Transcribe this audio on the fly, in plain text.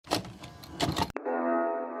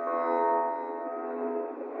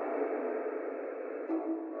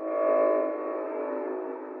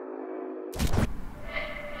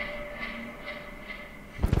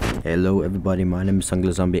Hello everybody, my name is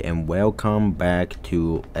Sunglass Zombie and welcome back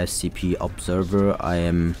to SCP Observer. I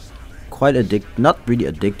am quite not really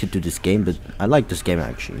addicted to this game, but I like this game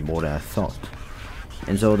actually more than I thought.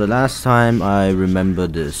 And so the last time I remember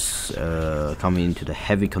this coming into the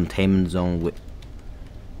heavy containment zone with...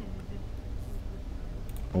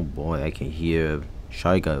 Oh boy, I can hear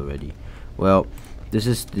Shyguy already. Well, this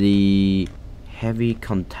is the heavy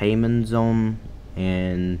containment zone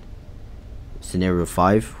and scenario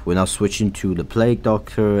 5. We're now switching to the plague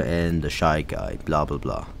doctor and the Shyguy, blah blah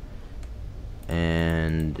blah.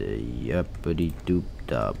 And yuppity doop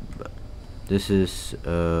dub. This is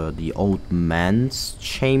the old man's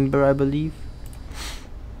chamber, I believe.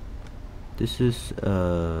 This is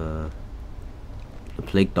the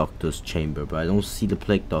plague doctor's chamber, but I don't see the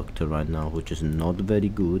plague doctor right now, which is not very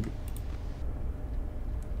good.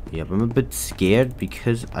 Yep, I'm a bit scared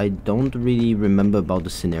because I don't really remember about the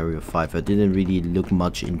scenario 5. I didn't really look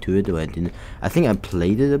much into it, or I think I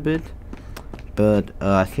played it a bit, but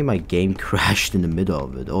I think my game crashed in the middle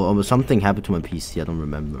of it, or something happened to my PC. I don't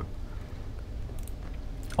remember.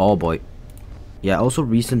 Oh boy. Yeah, I also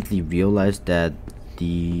recently realized that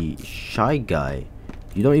the Shyguy,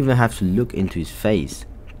 you don't even have to look into his face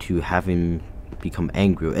to have him become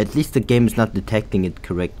angry, or at least the game is not detecting it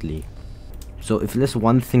correctly. So if there's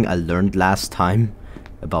one thing I learned last time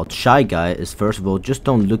about Shyguy is, first of all, just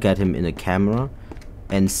don't look at him in a camera,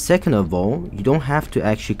 and second of all, you don't have to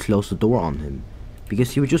actually close the door on him,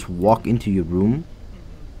 because he will just walk into your room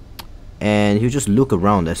and he'll just look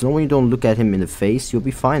around. As long as you don't look at him in the face, you'll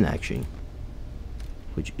be fine actually,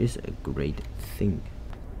 which is a great thing.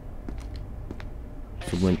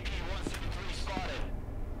 So when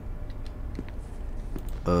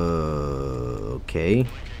okay,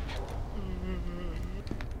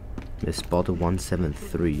 they spotted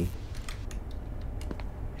 173.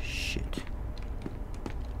 Shit.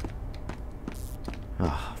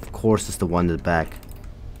 Ah, of course it's the one in the back.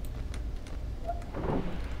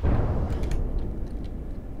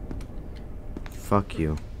 Fuck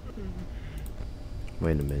you.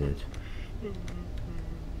 Wait a minute.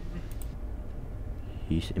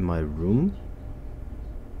 He's in my room?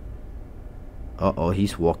 Uh-oh,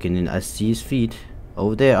 he's walking in. I see his feet.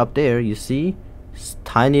 Over there, up there, you see?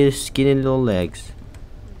 Tiny skinny little legs,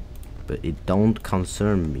 but it don't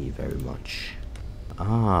concern me very much.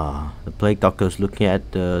 Ah, the plague doctor is looking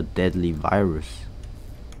at the deadly virus.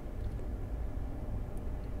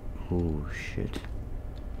 Oh shit.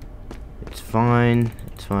 It's fine,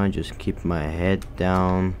 just keep my head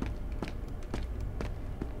down.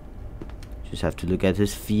 Just have to look at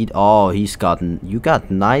his feet. Oh, you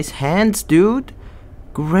got nice hands, dude.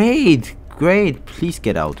 Great, please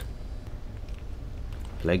get out.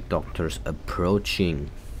 Plague doctor's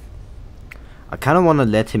approaching. I kind of want to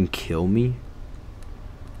let him kill me,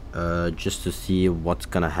 just to see what's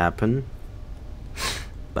gonna happen.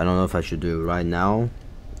 But I don't know if I should do it right now,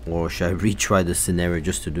 or should I retry the scenario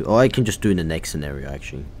just to do... Oh, I can just do it in the next scenario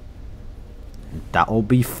actually. That'll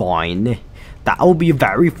be fine. That'll be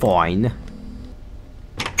very fine.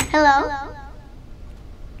 Hello?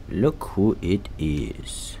 Look who it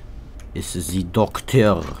is. It's the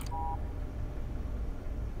doctor.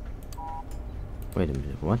 Wait a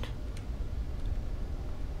minute, what?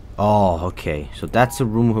 Oh, okay. So that's the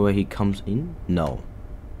room where he comes in? No.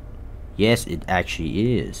 Yes, it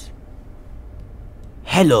actually is.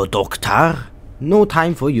 Hello, doctor. No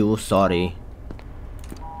time for you, sorry.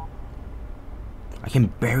 I can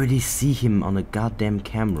barely see him on the goddamn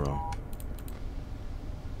camera.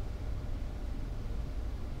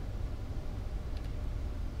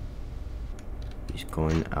 He's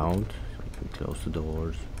going out, so I can close the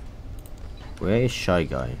doors. Where is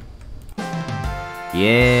Shyguy?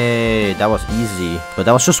 Yay, that was easy. But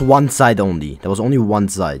that was just one side only. That was only one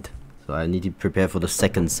side. So I need to prepare for the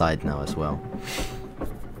second side now as well.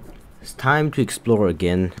 It's time to explore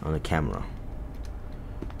again on the camera.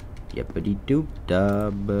 Yippity doop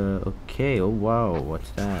dub. Okay, oh wow,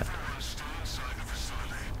 what's that?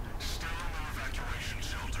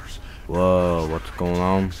 Whoa, what's going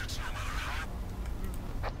on?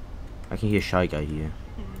 I can hear Shyguy here.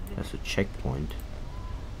 That's a checkpoint.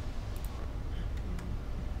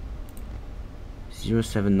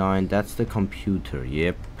 079, that's the computer.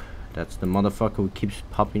 Yep, that's the motherfucker who keeps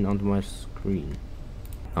popping onto my screen.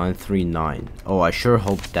 939. Oh, I sure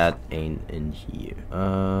hope that ain't in here.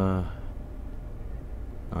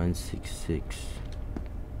 966.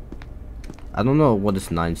 I don't know what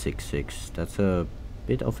is 966. That's a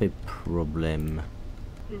bit of a problem.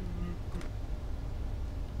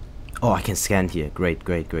 Oh, I can scan here. Great.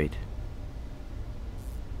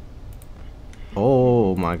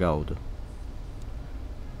 Oh my god.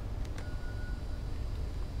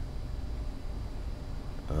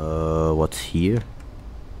 What's here?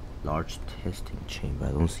 Large testing chamber.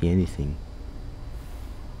 I don't see anything.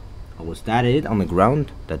 Oh, was that it on the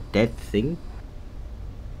ground? That dead thing?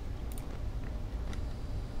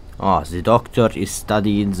 Oh, the doctor is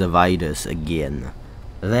studying the virus again.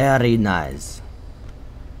 Very nice.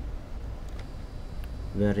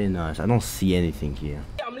 Very nice. I don't see anything here.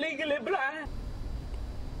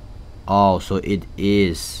 Oh, so it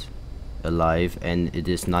is alive and it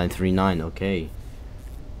is 939. Okay.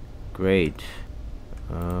 Great.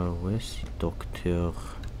 Where's the doctor?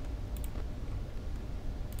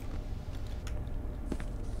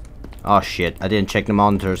 Oh shit, I didn't check the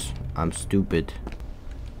monitors. I'm stupid.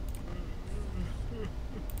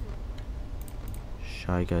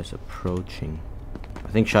 Shyguy's approaching. I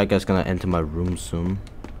think Shyguy's gonna enter my room soon.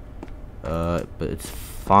 But it's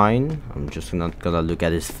fine. I'm just not gonna look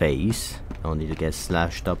at his face. I don't need to get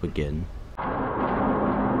slashed up again.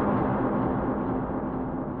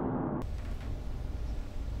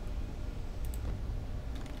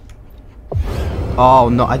 Oh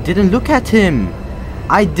no, I didn't look at him!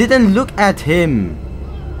 I didn't look at him!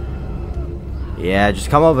 Yeah, just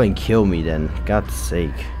come over and kill me then. God's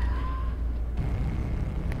sake.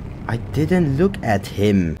 I didn't look at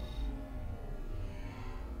him.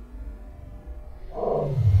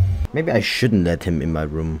 Maybe I shouldn't let him in my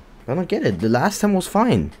room. I don't get it. The last time was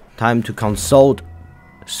fine. Time to consult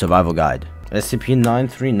survival guide.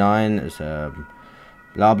 SCP-939 is a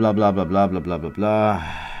blah blah blah blah blah blah blah blah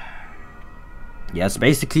blah. Yeah, it's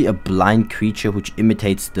basically a blind creature which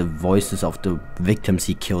imitates the voices of the victims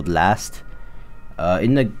he killed last.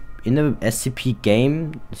 In the SCP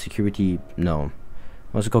game, security, no,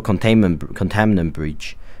 what's it called? Contaminant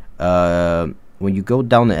breach. When you go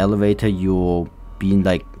down the elevator, you'll be in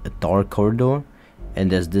like a dark corridor,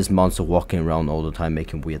 and there's this monster walking around all the time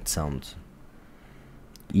making weird sounds.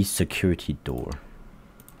 East security door.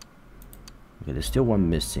 Okay, there's still one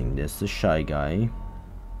missing. There's the Shyguy.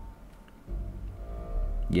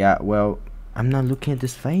 Yeah, well, I'm not looking at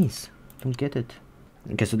this face. Don't get it.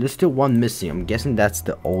 Okay, so there's still one missing. I'm guessing that's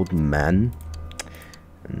the old man.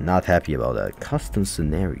 I'm not happy about that. Custom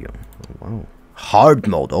scenario. Oh, wow. Hard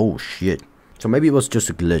mode. Oh, shit. So maybe it was just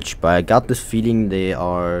a glitch, but I got this feeling they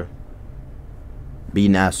are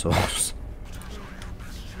being assholes.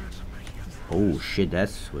 Oh, shit,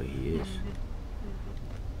 that's where he is.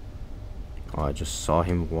 Oh, I just saw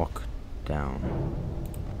him walk down.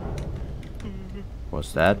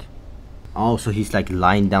 What's that? Oh, so he's like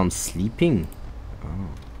lying down sleeping? Oh.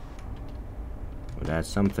 Well, that's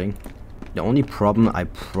something. The only problem I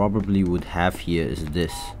probably would have here is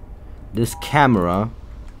this. This camera,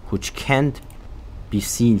 which can't be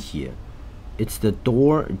seen here. It's the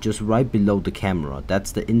door just right below the camera.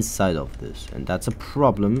 That's the inside of this. And that's a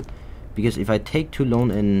problem, because if I take too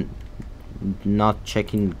long and not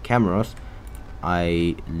checking cameras,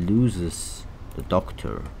 I loses the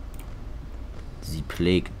doctor. The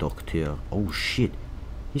plague doctor. Oh shit,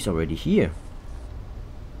 he's already here.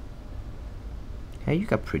 Hey, you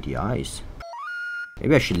got pretty eyes.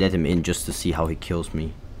 Maybe I should let him in just to see how he kills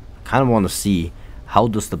me. I kind of want to see how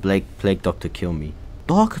does the plague doctor kill me.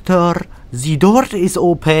 Doctor, the door is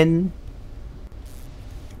open.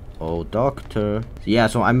 Oh, doctor. Yeah,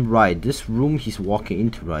 so I'm right. This room he's walking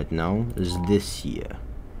into right now is this here.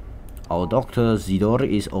 Oh, doctor, the door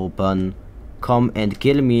is open. Come and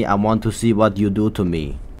kill me. I want to see what you do to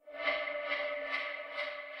me.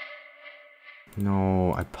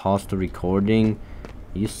 No, I paused the recording.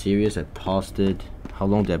 Are you serious? I paused it. How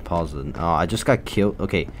long did I pause it? Oh, I just got killed.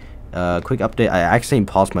 Okay, quick update. I actually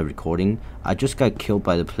paused my recording. I just got killed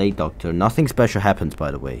by the plague doctor. Nothing special happens,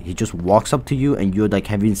 by the way. He just walks up to you and you're like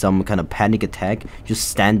having some kind of panic attack. Just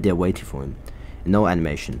stand there waiting for him. No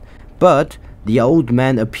animation. But the old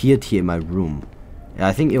man appeared here in my room.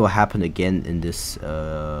 I think it will happen again in this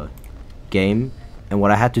game, and what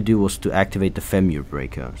I had to do was to activate the femur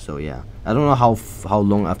breaker. So yeah, I don't know how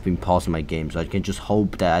long I've been pausing my game, so I can just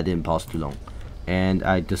hope that I didn't pause too long. And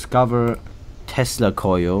I discover Tesla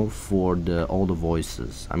coil for all the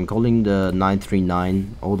voices. I'm calling the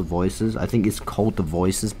 939 all the voices. I think it's called the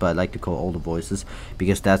voices, but I like to call all the voices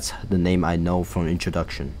because that's the name I know from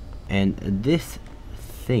introduction. And this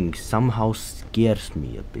thing somehow scares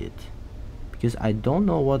me a bit, because I don't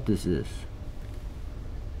know what this is.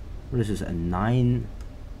 What is this? A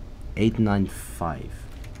 895.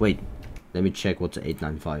 Wait, let me check what's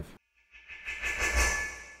 895.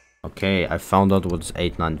 Okay, I found out what's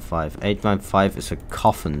 895. 895 is a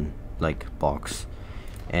coffin like box,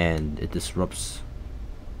 and it disrupts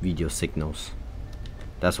video signals.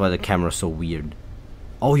 That's why the camera's so weird.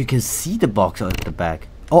 Oh, you can see the box at the back.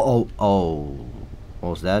 Oh, what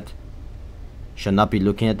was that? Should not be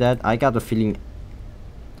looking at that. I got the feeling.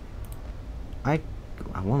 I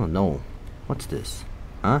wanna know. What's this?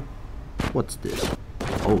 Huh? What's this?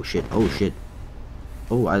 Oh shit, oh shit.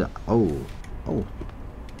 Oh,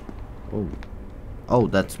 oh,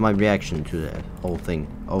 that's my reaction to that whole thing.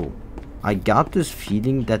 Oh, I got this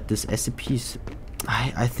feeling that this SCP's...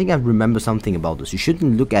 I think I remember something about this. You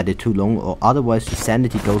shouldn't look at it too long, or otherwise your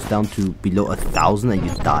sanity goes down to below 1,000 and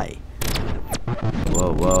you die.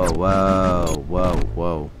 Whoa, whoa, whoa, whoa,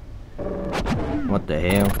 whoa. What the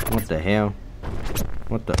hell? What the hell?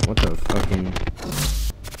 What the fucking...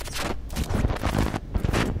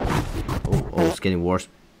 Oh, it's getting worse.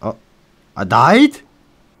 Oh, I died?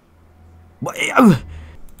 What?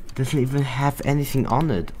 Doesn't even have anything on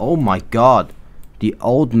it. Oh my god. The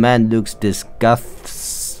old man looks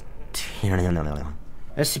disgusting.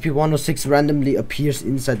 SCP-106 randomly appears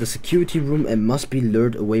inside the security room and must be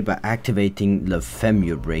lured away by activating the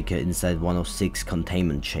femur breaker inside 106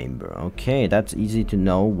 containment chamber. Okay, that's easy to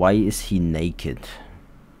know. Why is he naked?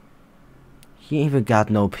 He even got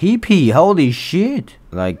no pee-pee. Holy shit.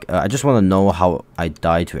 Like, I just want to know how I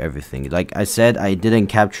died to everything. Like I said, I didn't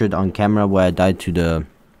capture it on camera where I died to the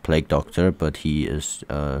plague doctor, but he is,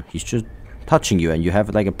 he's just touching you and you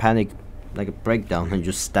have like a panic, like a breakdown, and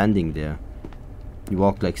just standing there. You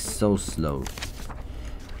walk like so slow.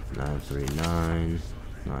 939,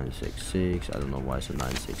 966. I don't know why it's a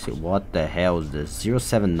 966. What the hell is this?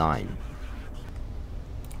 079.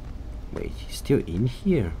 Wait, he's still in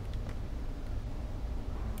here?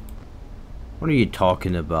 What are you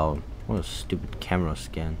talking about? What a stupid camera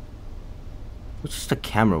scan. What's just the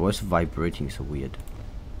camera? Why is it vibrating so weird?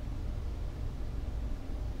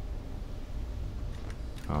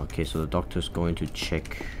 Okay, so the doctor's going to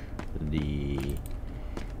check the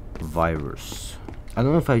virus. I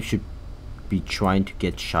don't know if I should be trying to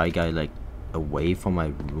get Shyguy like away from my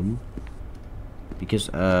room, because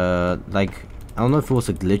like I don't know if it was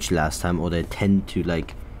a glitch last time or they tend to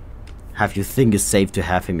like have you think it's safe to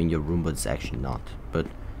have him in your room, but it's actually not. But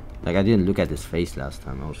like I didn't look at his face last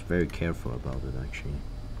time. I was very careful about it actually.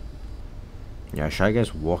 Yeah,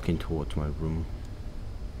 Shyguy's walking towards my room.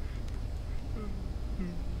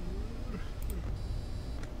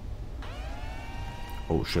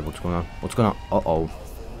 Oh shit, what's going on? What's going on? Uh-oh.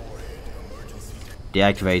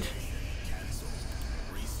 Deactivate.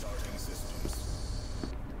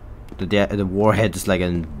 The warhead is like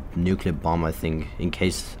a nuclear bomb, I think, in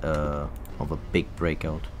case of a big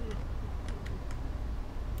breakout.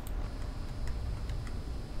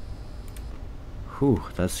 Whew,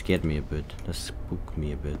 that scared me a bit. That spooked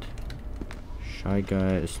me a bit.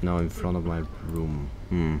 Shyguy is now in front of my room.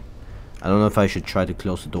 I don't know if I should try to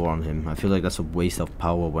close the door on him. I feel like that's a waste of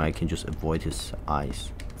power when I can just avoid his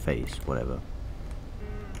eyes, face, whatever.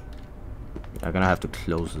 I'm gonna have to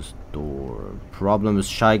close this door. Problem is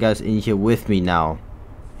Shyguy's in here with me now,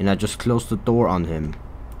 and I just closed the door on him.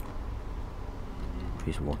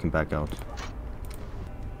 He's walking back out.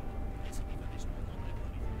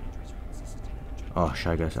 Oh,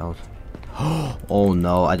 Shyguy's out. Oh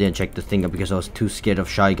no, I didn't check the thing up because I was too scared of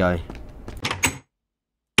Shyguy.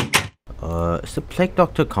 Is the plague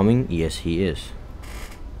doctor coming? Yes, he is.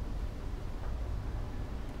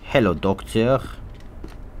 Hello, doctor.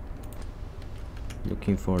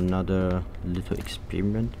 Looking for another little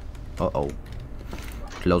experiment. Uh-oh.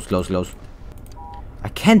 Close, close, close. I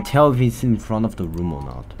can't tell if he's in front of the room or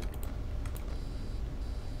not.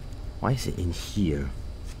 Why is it in here?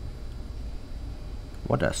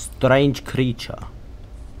 What a strange creature.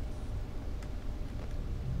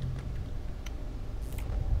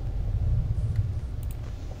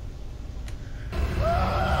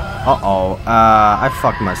 Uh-oh, I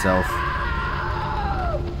fucked myself.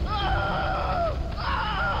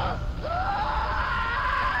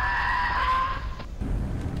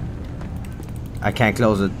 I can't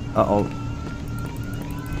close it. Uh-oh.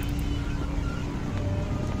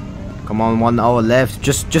 Come on, 1 hour left.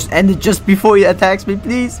 Just end it just before he attacks me,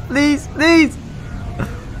 please, please, please.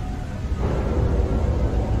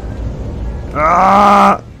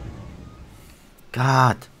 Ah!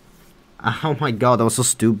 God. Oh my god, that was so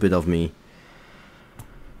stupid of me.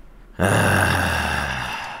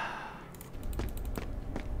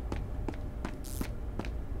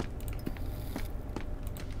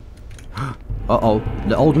 Uh-oh,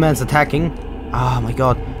 the old man's attacking. Oh my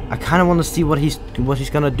god, I kind of want to see what he's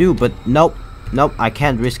gonna do, but nope, nope, I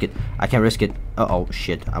can't risk it. I can't risk it. Uh-oh,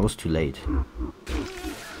 shit, I was too late.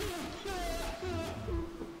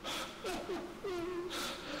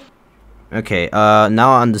 Okay,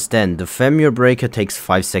 now I understand. The femur breaker takes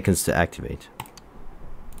 5 seconds to activate.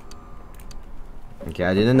 Okay,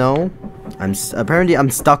 I didn't know. Apparently I'm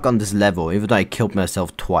stuck on this level, even though I killed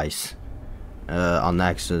myself twice. On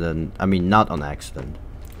accident. I mean, not on accident.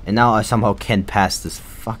 And now I somehow can't pass this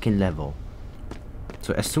fucking level.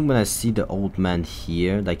 So as soon as I see the old man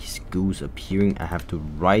here, like his goose appearing, I have to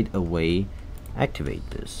right away activate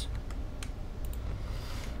this.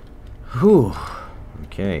 Whew.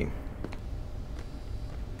 Okay.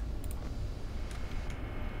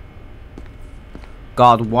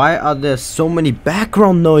 God, why are there so many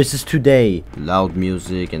background noises today? Loud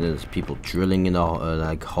music, and there's people drilling in the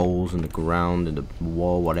like holes in the ground, in the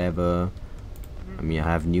wall, whatever. I mean, I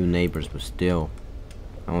have new neighbors, but still,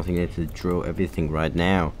 I don't think they have to drill everything right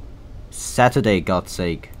now. Saturday, God's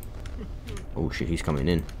sake. Oh shit, he's coming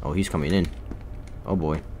in. Oh, he's coming in. Oh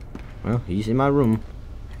boy. Well, he's in my room.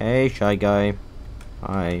 Hey, Shyguy.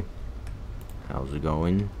 Hi. How's it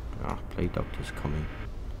going? Ah, Plague Doctor's coming.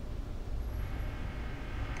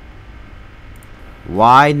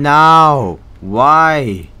 Why now?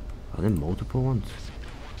 Why? Are there multiple ones?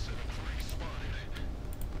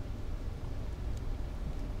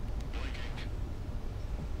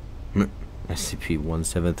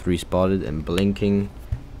 SCP-173 spotted and blinking.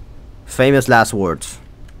 Famous last words.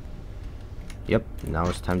 Yep, now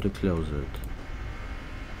it's time to close it.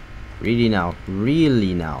 Really now?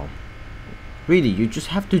 Really now? Really, you just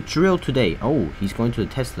have to drill today. Oh, he's going to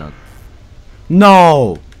the Tesla.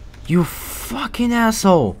 No! You fucking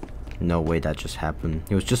asshole! No way that just happened.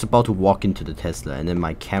 He was just about to walk into the Tesla and then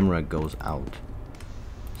my camera goes out.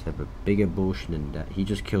 It's a bigger bullshit than that. He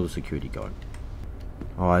just killed a security guard.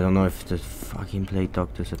 Oh, I don't know if the fucking Plague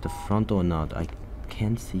Doctor's at the front or not. I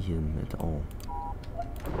can't see him at all.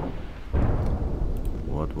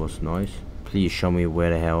 What was noise? Please show me where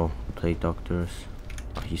the hell the Plague Doctor is.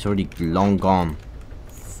 Oh, he's already long gone.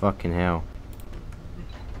 Fucking hell.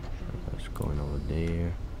 That's going over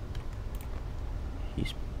there.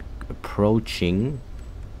 He's approaching.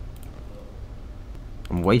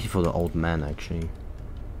 I'm waiting for the old man actually.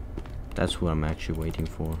 That's who I'm actually waiting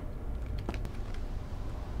for.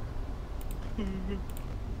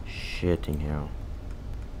 Shitting hell.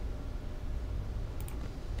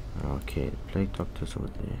 Okay, the Plague Doctor's over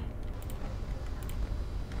there.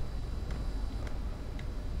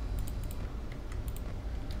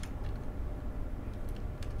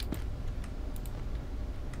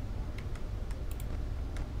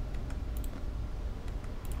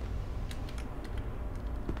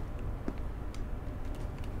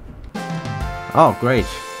 Oh, great.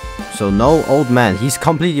 So no old man. He's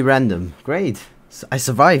completely random. Great. I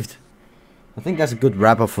survived. I think that's a good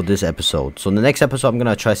wrap up for this episode. So in the next episode, I'm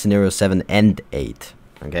gonna try scenario 7 and 8.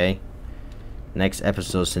 Okay? Next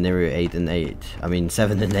episode, scenario 8 and 8. I mean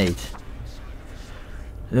 7 and 8.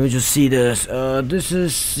 Let me just see this. This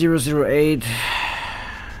is 008.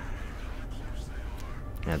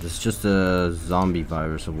 Yeah, this is just a zombie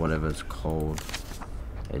virus or whatever it's called.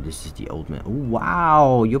 This is the old man. Ooh,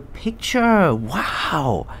 wow, your picture.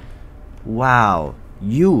 Wow. Wow.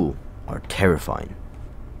 You are terrifying.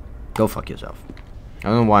 Go fuck yourself. I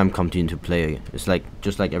don't know why I'm continuing to play. It's like,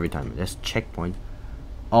 just like every time. There's checkpoint.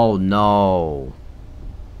 Oh no.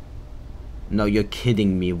 No, you're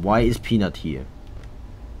kidding me. Why is Peanut here?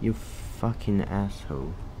 You fucking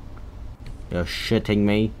asshole. You're shitting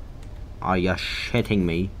me? Are you shitting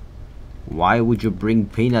me? Why would you bring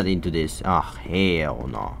Peanut into this? Oh, hell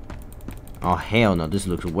no. Oh, hell no. This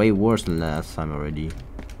looks way worse than last time already.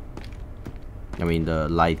 I mean, the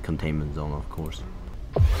light containment zone, of course.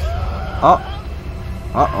 Oh.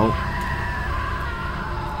 Uh-oh.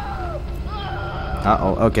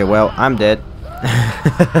 Uh-oh. Okay, well, I'm dead.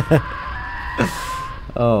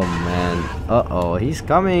 Oh, man. Uh-oh. He's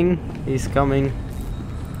coming. He's coming.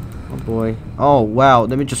 Oh, boy. Oh, wow.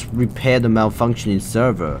 Let me just repair the malfunctioning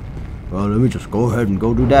server. Well, let me just go ahead and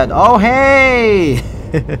go do that. Oh, hey!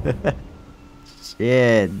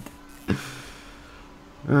 Shit.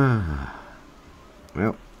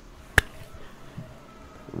 Well,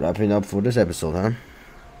 wrapping up for this episode, huh?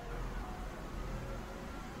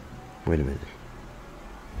 Wait a minute.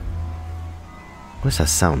 What's that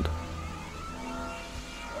sound?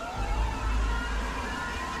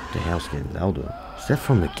 The hell's getting louder? Is that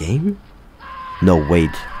from the game? No,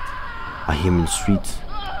 wait. I hear him in the streets.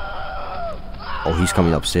 Oh, he's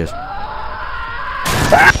coming upstairs.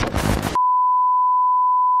 Ah!